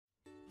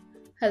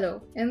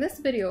Hello, in this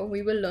video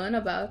we will learn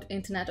about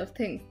Internet of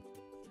Things.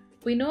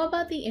 We know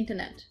about the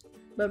Internet,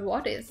 but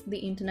what is the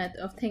Internet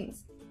of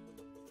Things?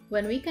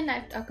 When we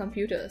connect our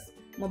computers,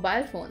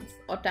 mobile phones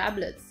or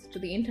tablets to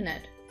the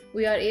Internet,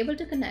 we are able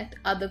to connect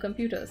other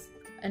computers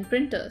and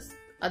printers,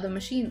 other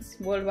machines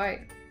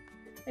worldwide.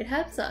 It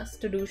helps us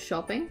to do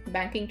shopping,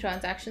 banking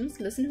transactions,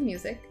 listen to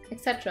music,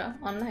 etc.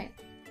 online.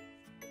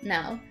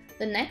 Now,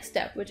 the next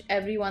step which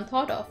everyone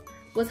thought of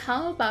was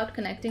how about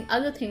connecting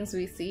other things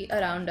we see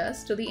around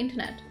us to the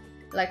Internet,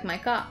 like my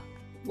car,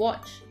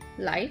 watch,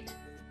 light,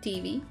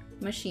 TV,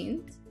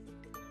 machines.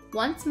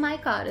 Once my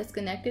car is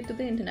connected to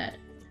the Internet,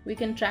 we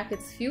can track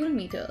its fuel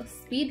meter,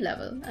 speed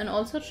level, and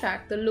also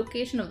track the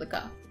location of the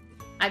car.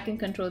 I can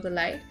control the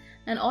light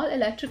and all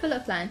electrical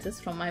appliances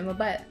from my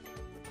mobile.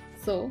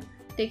 So,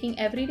 taking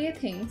everyday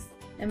things,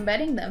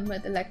 embedding them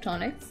with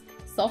electronics,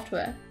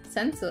 software,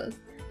 sensors,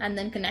 and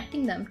then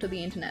connecting them to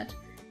the Internet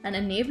and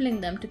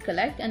enabling them to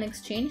collect and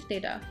exchange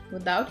data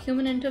without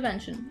human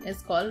intervention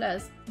is called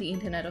as the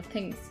Internet of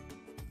Things.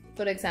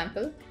 For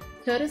example,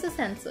 here is a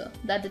sensor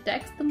that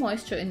detects the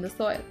moisture in the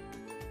soil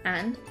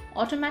and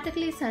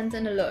automatically sends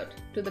an alert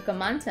to the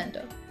command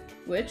center,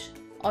 which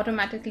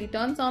automatically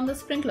turns on the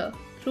sprinkler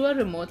through a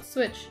remote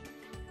switch.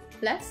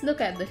 Let's look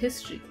at the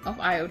history of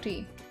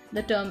IoT.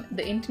 The term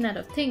the Internet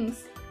of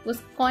Things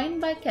was coined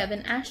by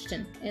Kevin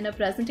Ashton in a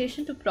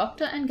presentation to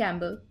Procter &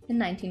 Gamble in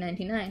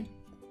 1999.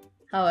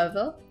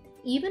 However,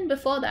 even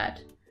before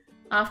that,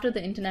 after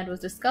the Internet was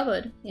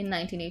discovered in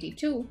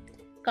 1982,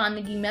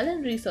 Carnegie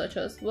Mellon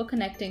researchers were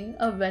connecting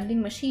a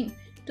vending machine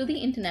to the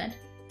Internet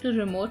to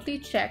remotely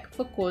check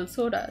for cold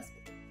sodas.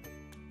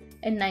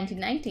 In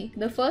 1990,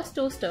 the first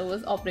toaster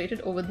was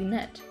operated over the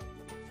net.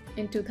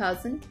 In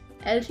 2000,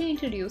 LG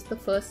introduced the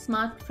first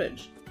smart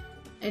fridge.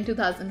 In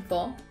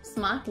 2004,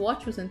 smart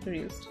watch was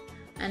introduced,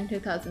 and in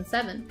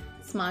 2007,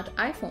 smart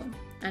iPhone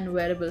and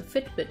wearable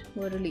Fitbit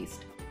were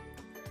released.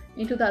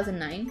 In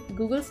 2009,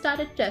 Google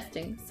started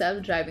testing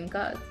self-driving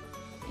cars.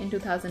 In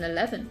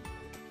 2011,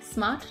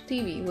 Smart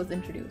TV was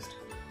introduced.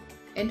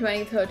 In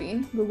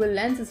 2013, Google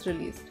Lens is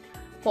released,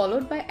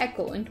 followed by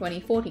Echo in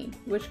 2014,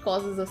 which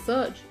causes a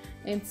surge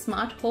in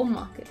smart home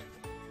market.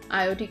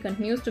 IoT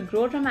continues to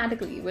grow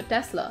dramatically with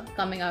Tesla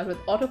coming out with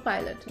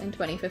Autopilot in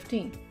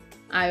 2015.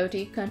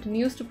 IoT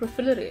continues to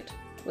proliferate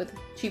with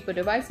cheaper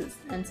devices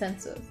and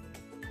sensors.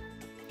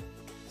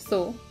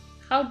 So,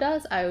 how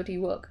does IoT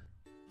work?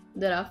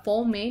 There are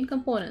four main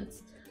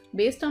components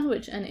based on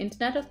which an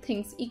Internet of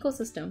Things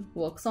ecosystem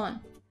works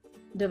on: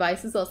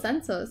 devices or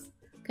sensors,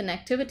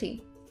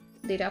 connectivity,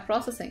 data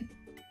processing,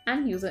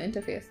 and user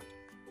interface.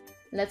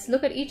 Let's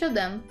look at each of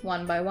them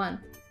one by one.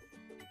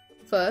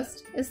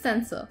 First is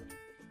sensor.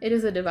 It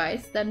is a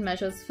device that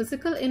measures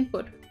physical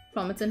input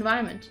from its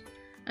environment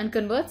and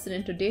converts it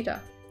into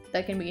data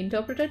that can be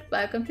interpreted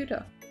by a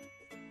computer.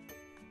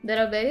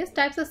 There are various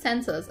types of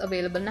sensors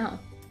available now.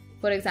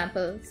 For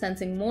example,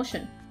 sensing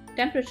motion,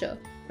 temperature,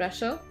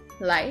 pressure,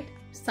 light,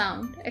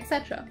 sound,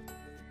 etc.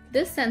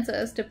 This sensor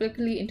is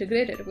typically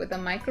integrated with a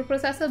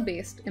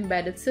microprocessor-based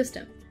embedded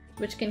system,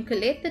 which can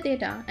collate the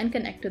data and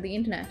connect to the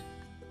Internet.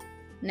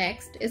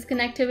 Next is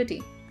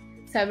connectivity.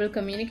 Several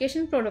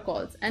communication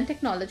protocols and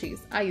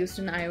technologies are used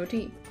in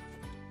IoT.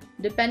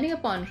 Depending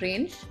upon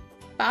range,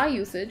 power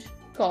usage,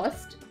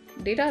 cost,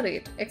 data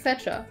rate,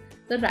 etc.,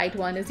 the right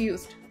one is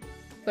used.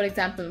 For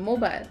example,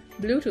 mobile,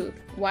 Bluetooth,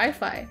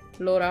 Wi-Fi,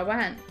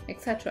 LoRaWAN,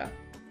 etc.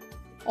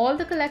 All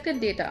the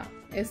collected data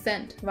is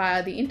sent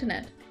via the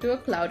Internet to a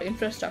cloud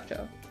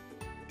infrastructure.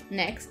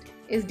 Next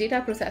is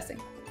data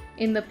processing.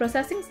 In the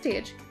processing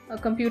stage, a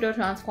computer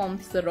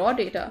transforms the raw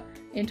data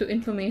into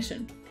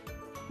information.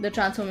 The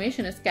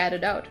transformation is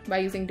carried out by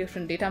using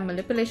different data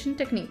manipulation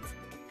techniques.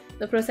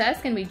 The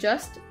process can be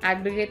just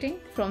aggregating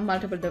from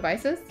multiple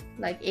devices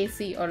like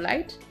AC or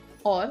light,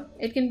 or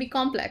it can be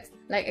complex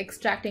like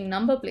extracting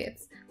number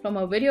plates from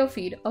a video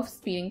feed of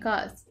speeding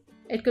cars.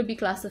 It could be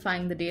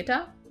classifying the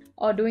data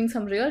or doing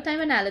some real-time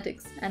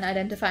analytics and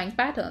identifying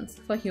patterns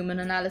for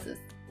human analysis.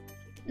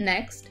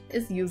 Next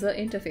is user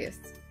interface.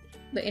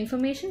 The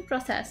information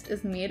processed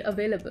is made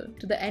available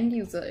to the end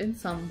user in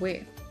some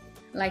way,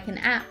 like an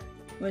app,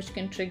 which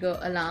can trigger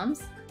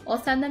alarms or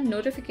send them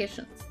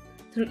notifications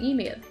through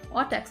email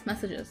or text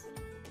messages.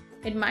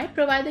 It might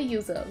provide the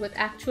user with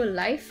actual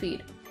live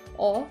feed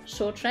or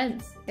show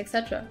trends,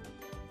 etc.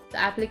 The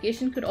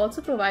application could also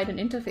provide an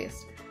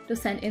interface to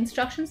send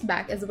instructions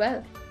back as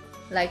well,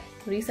 like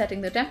resetting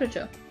the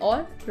temperature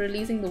or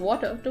releasing the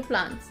water to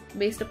plants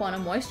based upon a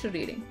moisture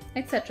reading,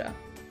 etc.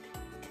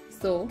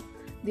 So,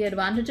 the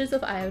advantages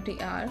of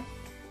IoT are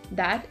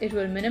that it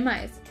will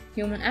minimize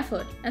human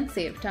effort and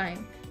save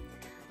time.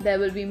 There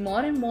will be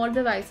more and more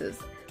devices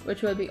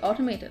which will be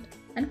automated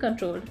and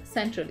controlled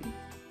centrally.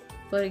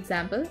 For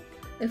example,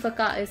 if a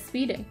car is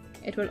speeding,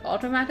 it will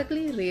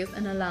automatically raise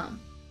an alarm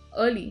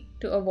early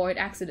to avoid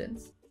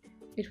accidents.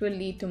 It will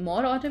lead to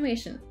more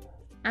automation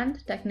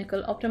and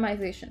technical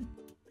optimization.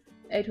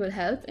 It will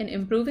help in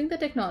improving the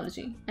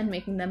technology and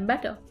making them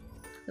better,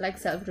 like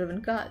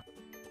self-driven cars.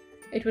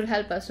 It will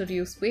help us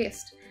reduce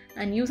waste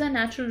and use our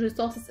natural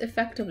resources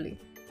effectively.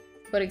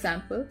 For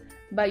example,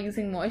 by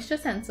using moisture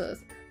sensors,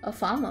 a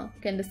farmer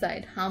can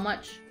decide how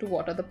much to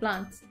water the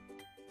plants.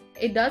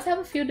 It does have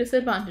a few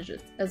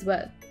disadvantages as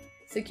well.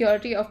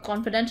 Security of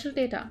confidential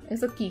data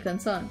is a key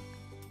concern.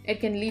 It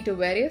can lead to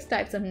various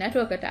types of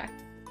network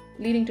attacks,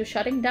 leading to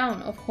shutting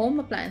down of home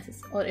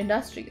appliances or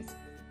industries.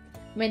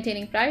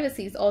 Maintaining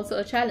privacy is also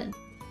a challenge,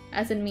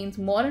 as it means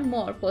more and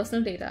more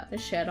personal data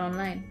is shared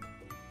online.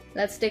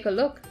 Let's take a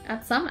look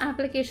at some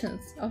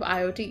applications of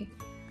IoT.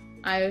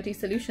 IoT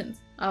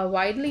solutions are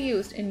widely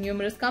used in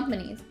numerous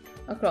companies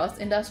across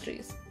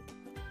industries.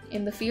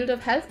 In the field of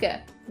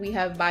healthcare, we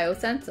have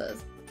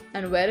biosensors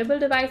and wearable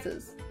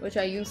devices which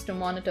are used to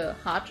monitor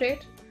heart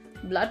rate,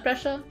 blood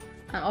pressure,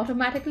 and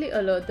automatically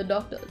alert the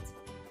doctors.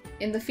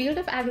 In the field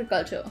of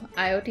agriculture,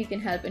 IoT can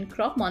help in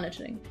crop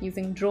monitoring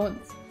using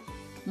drones.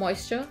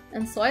 Moisture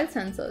and soil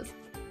sensors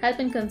help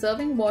in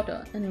conserving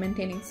water and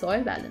maintaining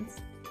soil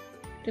balance.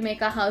 To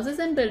make our houses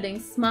and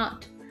buildings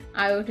smart,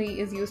 IoT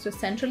is used to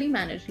centrally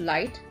manage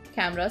light,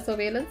 camera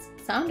surveillance,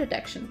 sound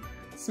detection,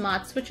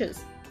 smart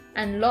switches,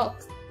 and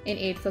locks in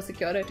aid for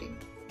security.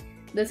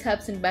 This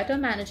helps in better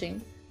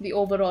managing the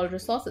overall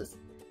resources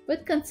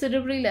with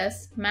considerably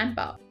less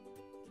manpower.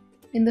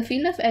 In the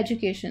field of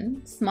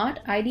education, smart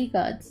ID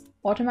cards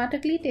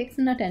automatically takes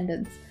in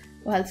attendance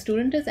while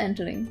student is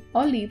entering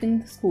or leaving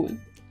the school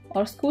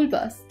or school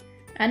bus,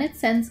 and it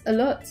sends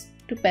alerts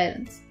to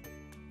parents.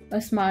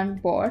 A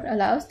smart board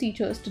allows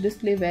teachers to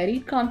display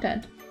varied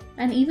content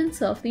and even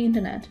surf the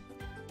internet.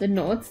 The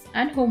notes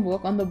and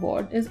homework on the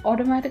board is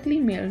automatically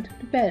mailed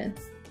to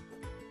parents.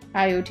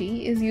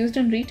 IoT is used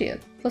in retail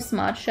for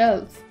smart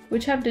shelves,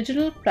 which have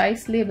digital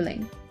price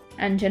labeling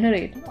and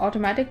generate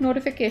automatic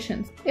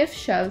notifications if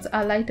shelves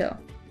are lighter.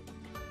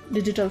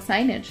 Digital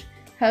signage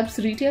helps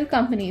retail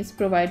companies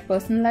provide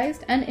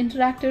personalized and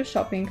interactive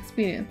shopping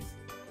experience.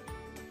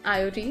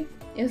 IoT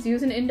is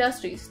used in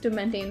industries to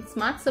maintain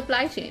smart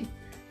supply chain,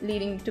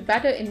 leading to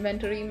better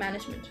inventory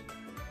management.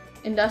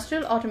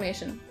 Industrial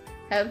automation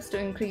helps to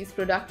increase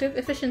productive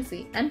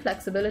efficiency and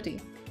flexibility.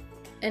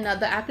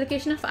 Another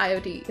application of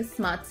IoT is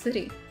Smart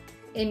City,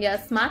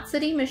 India's smart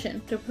city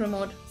mission to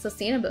promote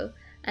sustainable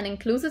and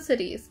inclusive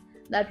cities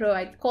that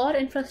provide core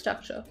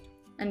infrastructure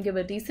and give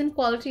a decent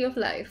quality of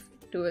life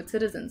to its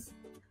citizens,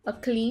 a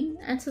clean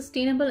and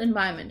sustainable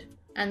environment,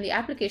 and the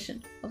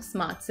application of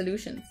smart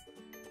solutions.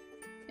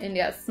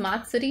 India's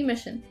smart city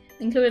mission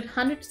included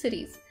 100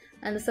 cities,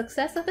 and the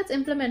success of its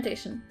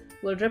implementation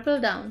will ripple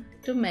down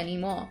to many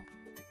more.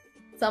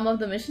 Some of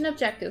the mission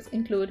objectives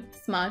include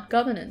smart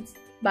governance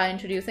by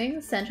introducing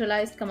a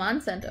centralized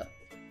command center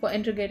for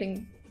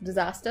integrating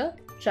disaster,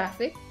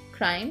 traffic,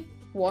 crime,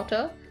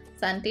 water,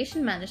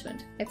 sanitation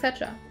management,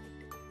 etc.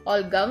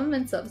 All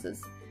government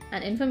services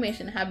and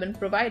information have been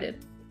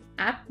provided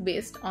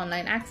app-based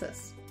online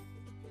access.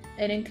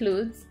 It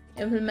includes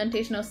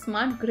implementation of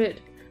smart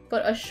grid for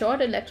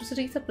assured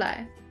electricity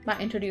supply by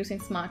introducing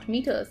smart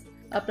meters,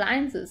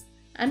 appliances,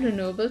 and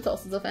renewable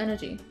sources of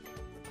energy.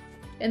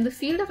 In the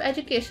field of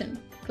education,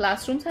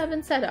 classrooms have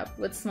been set up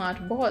with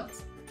smart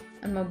boards,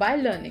 and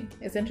mobile learning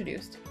is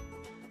introduced.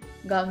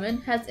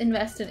 Government has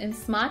invested in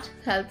smart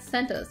health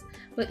centers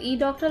with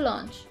e-doctor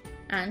launch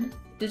and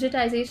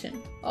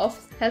digitization of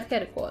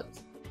healthcare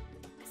records.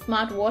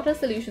 Smart water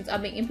solutions are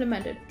being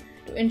implemented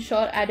to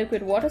ensure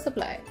adequate water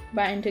supply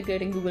by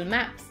integrating Google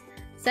Maps,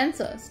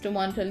 sensors to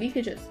monitor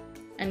leakages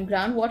and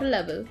groundwater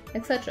level,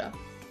 etc.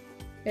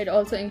 It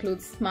also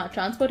includes smart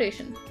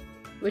transportation,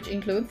 which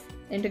includes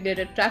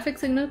integrated traffic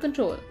signal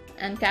control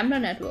and camera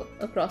network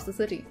across the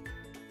city.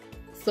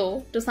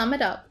 So, to sum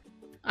it up,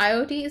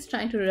 IoT is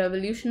trying to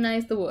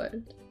revolutionize the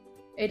world.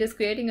 It is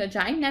creating a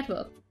giant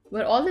network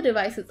where all the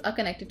devices are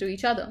connected to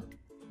each other.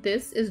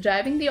 This is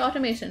driving the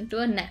automation to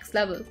a next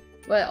level,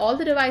 where all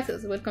the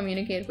devices will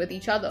communicate with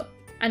each other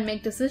and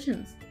make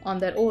decisions on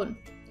their own,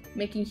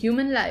 making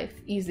human life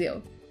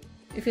easier.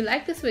 If you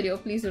like this video,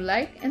 please do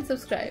like and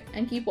subscribe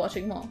and keep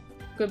watching more.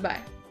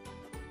 Goodbye.